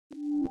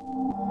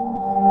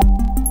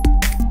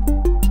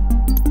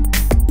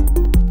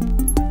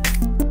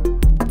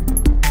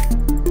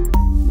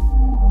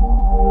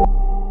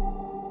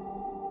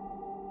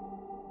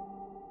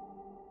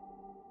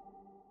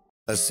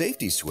A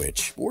safety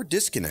switch or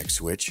disconnect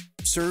switch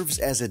serves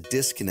as a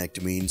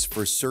disconnect means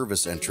for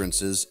service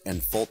entrances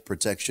and fault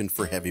protection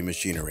for heavy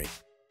machinery.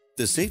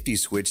 The safety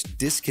switch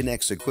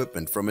disconnects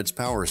equipment from its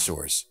power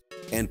source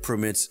and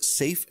permits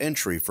safe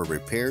entry for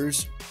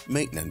repairs,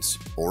 maintenance,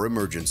 or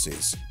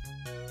emergencies.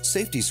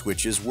 Safety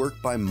switches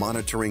work by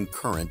monitoring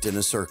current in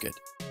a circuit.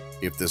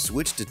 If the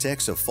switch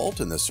detects a fault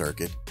in the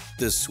circuit,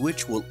 the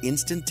switch will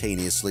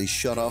instantaneously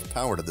shut off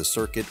power to the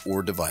circuit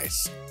or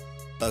device.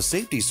 A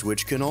safety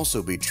switch can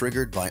also be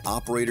triggered by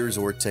operators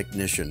or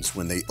technicians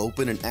when they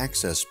open an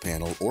access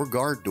panel or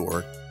guard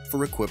door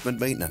for equipment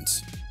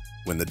maintenance.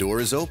 When the door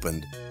is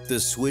opened, the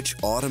switch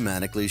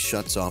automatically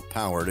shuts off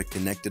power to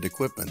connected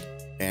equipment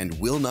and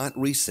will not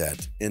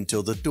reset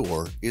until the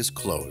door is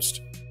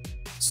closed.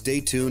 Stay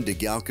tuned to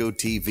Galco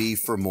TV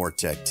for more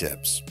tech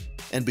tips.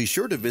 And be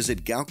sure to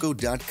visit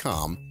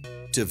galco.com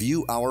to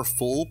view our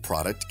full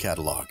product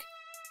catalog.